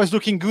was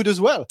looking good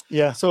as well.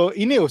 Yeah. So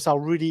Ineos are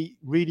really,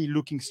 really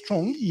looking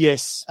strong.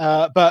 Yes.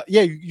 But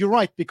yeah, you're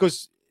right,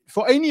 because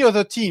for any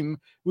other team,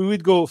 we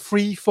would go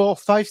 3, 4,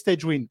 5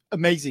 stage win.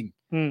 Amazing.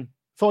 Hmm.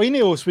 For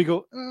Ineos, we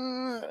go,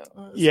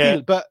 Yeah.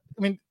 still. But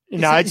I mean,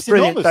 No, it's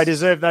brilliant. enormous. They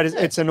deserve that.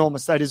 It's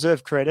enormous. They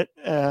deserve credit.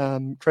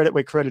 Credit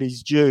where credit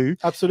is due.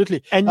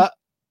 Absolutely. And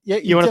yeah,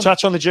 you want to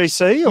touch on the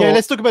GC? Or? Yeah,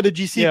 let's talk about the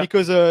GC Yeah.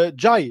 because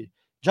Jai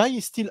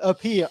is still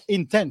up here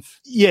in 10th.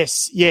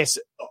 Yes.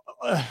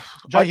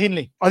 Jai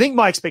Hindley. I think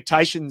my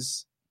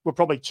expectations were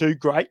probably too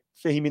great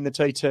for him in the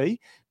TT.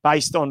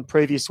 Based on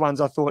previous ones,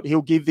 I thought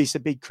he'll give this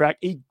a big crack.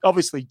 He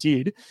obviously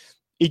did.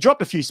 He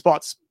dropped a few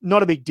spots.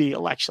 Not a big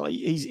deal, actually.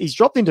 He's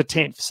dropped into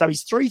 10th, so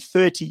he's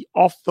 3:30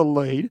 off the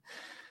lead.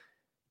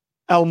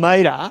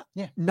 Almeida,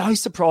 no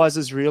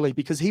surprises really,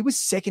 because he was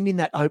second in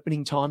that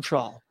opening time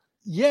trial.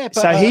 Yeah,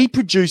 but So he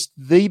produced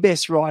the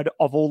best ride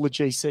of all the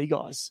GC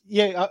guys.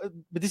 yeah,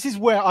 but this is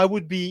where I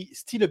would be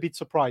still a bit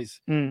surprised.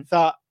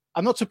 That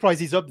I'm not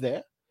surprised he's up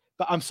there,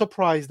 but I'm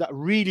surprised that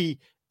really,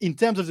 in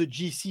terms of the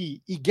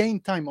GC, he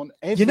gained time on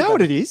everybody. You know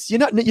what it is? You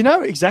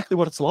know exactly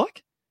what it's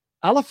like.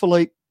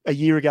 Alaphilippe a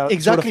year ago,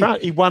 Exactly. Tour de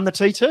France, he won the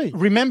TT.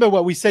 Remember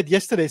what we said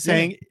yesterday,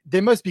 saying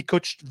they must be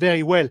coached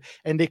very well,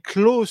 and they're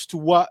close to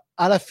what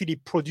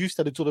Alaphilippe produced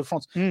at the Tour de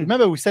France.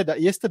 Remember we said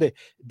that yesterday.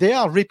 They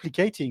are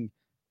replicating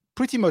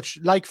pretty much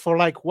like for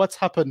like what's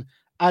happened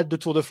at the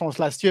Tour de France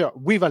last year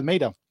with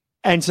Almeida.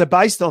 And so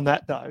based on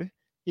that, though,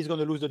 He's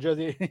going to lose the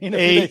jersey in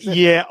a few days.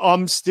 yeah,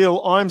 I'm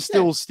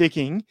still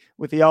sticking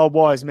with the old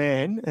wise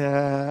man,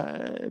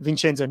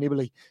 Vincenzo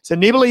Nibali. So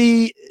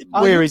Nibali,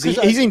 where is he?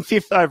 He's in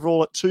 5th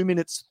overall at 2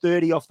 minutes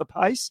 30 off the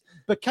pace.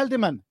 But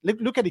Caldeman,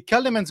 look at it.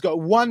 Caldeman's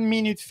got 1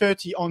 minute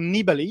 30 on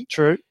Nibali.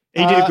 True.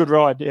 He did a good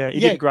ride. Yeah, he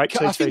did a great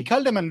TT. I think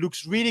Caldeman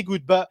looks really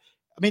good, but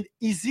I mean,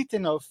 is it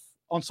enough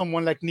on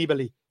someone like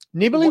Nibali?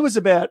 Nibali was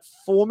about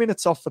 4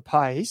 minutes off the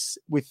pace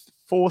with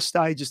 4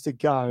 stages to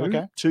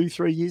go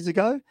 2-3 years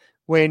ago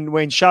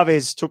when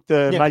Chavez took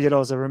the Maglia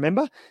Rosa,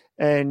 remember?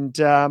 And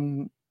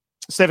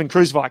Steven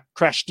Kruijswijk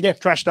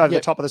crashed over the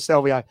top of the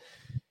Stelvio.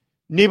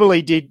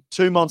 Nibali did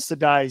 2 monster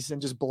days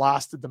and just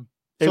blasted them.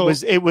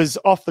 It was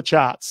off the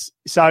charts.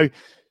 So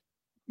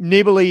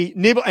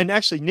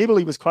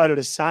Nibali was quoted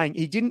as saying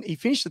he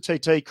finished the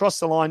TT, crossed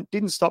the line,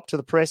 didn't stop to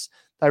the press.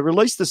 They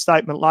released the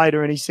statement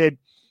later and he said,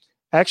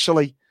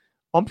 actually,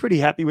 I'm pretty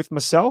happy with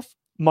myself.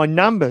 My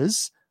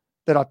numbers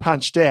that I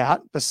punched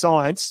out, the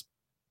science,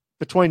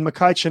 between my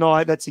coach and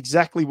I, that's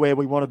exactly where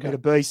we wanted me to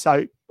be.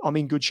 So I'm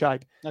in good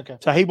shape. Okay.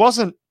 So he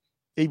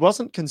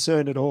wasn't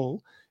concerned at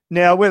all.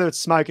 Now, whether it's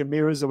smoke and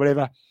mirrors or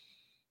whatever,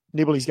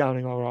 Nibali's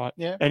going all right.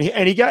 Yeah. And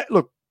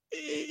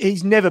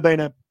he's never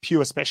been a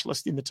pure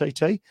specialist in the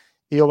TT.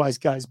 He always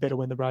goes better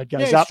when the road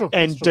goes up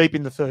and deep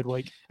in the 3rd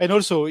week. And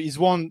also he's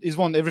won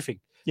everything.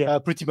 Yeah.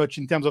 Pretty much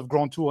in terms of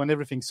Grand Tour and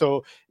everything.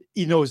 So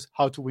he knows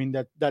how to win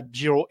that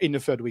Giro in the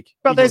 3rd week.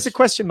 But there's a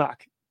question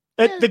mark.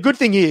 The good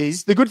thing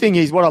is,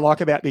 what I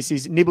like about this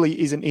is Nibali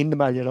isn't in the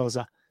Maglia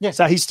Rosa. Yeah.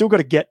 So he's still got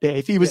to get there.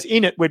 If he was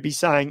in it, we'd be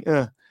saying,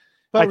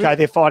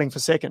 they're fighting for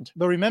second.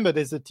 But remember,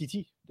 there's the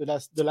TT, the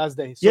last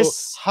day. So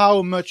Yes.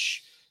 how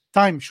much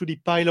time should he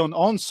pile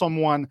on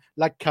someone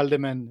like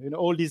Caldeman?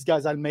 All these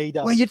guys,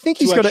 Almeida. Well, you'd think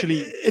he's got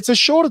it's a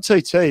shorter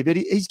TT, but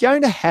he's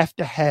going to have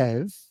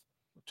 2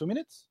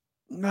 minutes?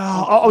 No,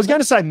 I was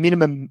going to say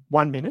minimum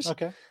 1 minute.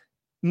 Okay.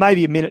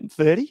 Maybe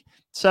 1:30.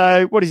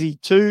 So what is he?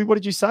 2? What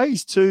did you say?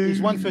 He's 2.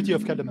 He's 1:30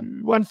 of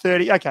Caldeman.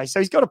 1:30. Okay, so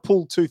he's got to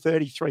pull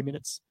 2:30, 3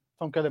 minutes.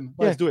 From Caldeman.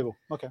 Well, it's doable.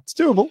 Okay. It's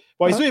doable.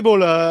 Well, it's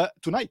doable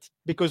tonight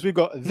because we've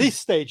got this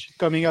stage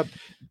coming up,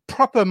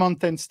 proper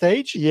mountain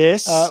stage.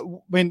 Yes.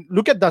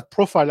 Look at that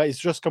profile that is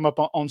just come up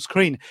on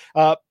screen.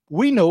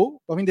 We know,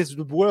 there's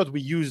the word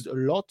we used a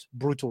lot,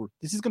 brutal.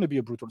 This is going to be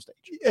a brutal stage.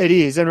 It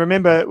is. And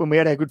remember when we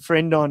had our good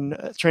friend on,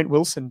 Trent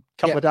Wilson,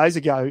 a couple of days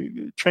ago,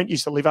 Trent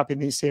used to live up in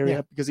this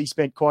area because he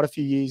spent quite a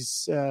few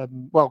years, a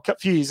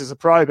few years as a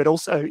pro, but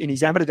also in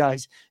his amateur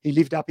days, he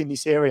lived up in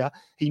this area.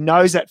 He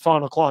knows that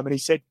final climb and he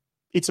said,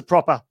 it's a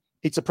proper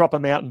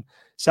mountain.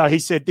 So he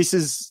said, this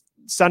is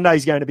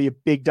Sunday's going to be a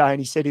big day, and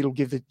he said it'll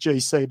give the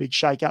GC a big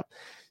shake-up.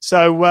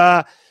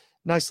 So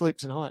no sleep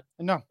tonight.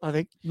 No. I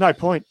think. No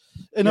point.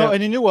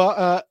 And you know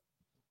what?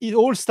 It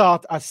all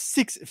starts at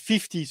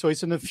 6:50, so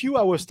it's in a few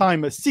hours'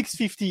 time.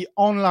 6:50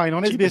 online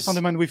on SBS On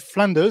Demand with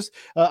Flanders.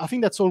 I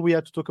think that's all we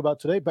had to talk about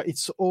today, but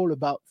it's all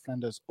about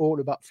Flanders. All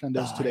about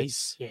Flanders today.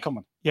 Come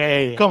on.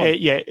 Yeah. Come on.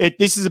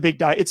 This is a big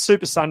day. It's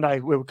Super Sunday,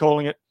 we were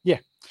calling it. Yeah.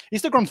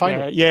 It's the grand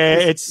final.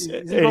 It's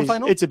the grand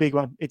final? It's a big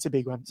one. It's a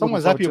big one.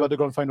 Someone's happy about the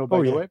grand final,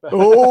 by the way.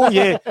 Oh,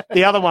 yeah.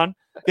 The other one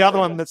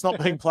that's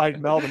not being played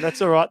in Melbourne. That's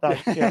all right, though.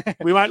 Yeah.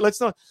 We won't. Let's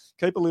not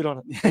keep a lid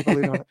on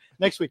it.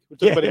 Next week. We'll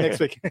talk about it next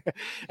week.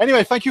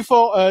 Anyway, thank you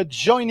for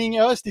joining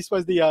us. This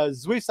was the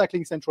Zwift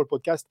Cycling Central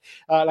podcast.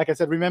 Like I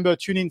said, remember,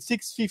 tune in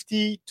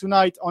 6:50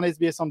 tonight on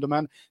SBS On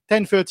Demand,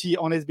 10:30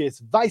 on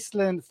SBS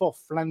Viceland for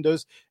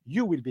Flanders.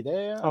 You will be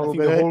there. I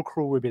think the whole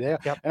crew will be there.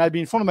 Yep. And I'll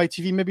be in front of my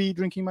TV, maybe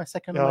drinking my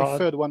second or my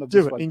third one of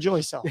this one. Enjoy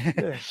yourself.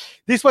 Yeah.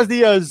 This was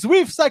the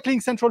Zwift Cycling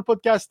Central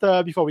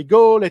podcast. Before we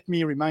go, let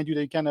me remind you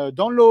that you can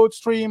download,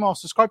 stream, or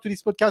subscribe to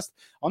this podcast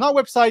on our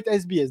website,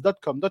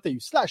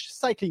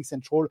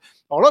 sbs.com.au/cyclingcentral,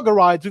 or log a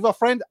ride with our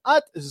friend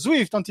at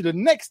Zwift. Until the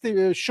next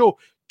show,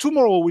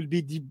 tomorrow will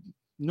be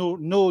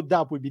no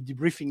doubt we'll be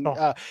debriefing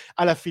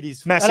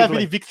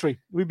Alaphilippe victory.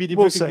 We'll be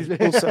debriefing.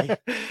 We'll see.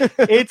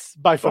 It's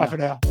bye for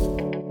now.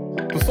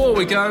 Before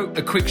we go,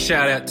 a quick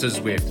shout out to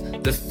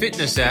Zwift, the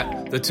fitness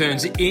app that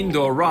turns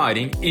indoor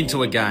riding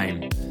into a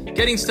game.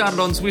 Getting started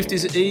on Zwift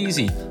is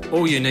easy.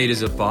 All you need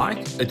is a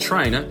bike, a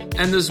trainer,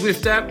 and the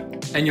Zwift app,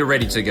 and you're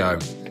ready to go.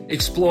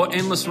 Explore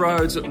endless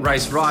roads,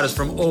 race riders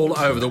from all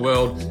over the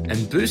world,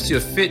 and boost your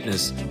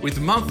fitness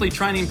with monthly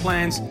training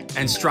plans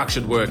and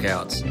structured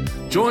workouts.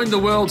 Join the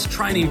world's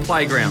training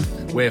playground,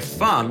 where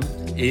fun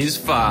is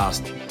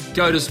fast.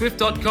 Go to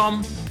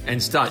Zwift.com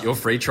and start your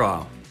free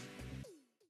trial.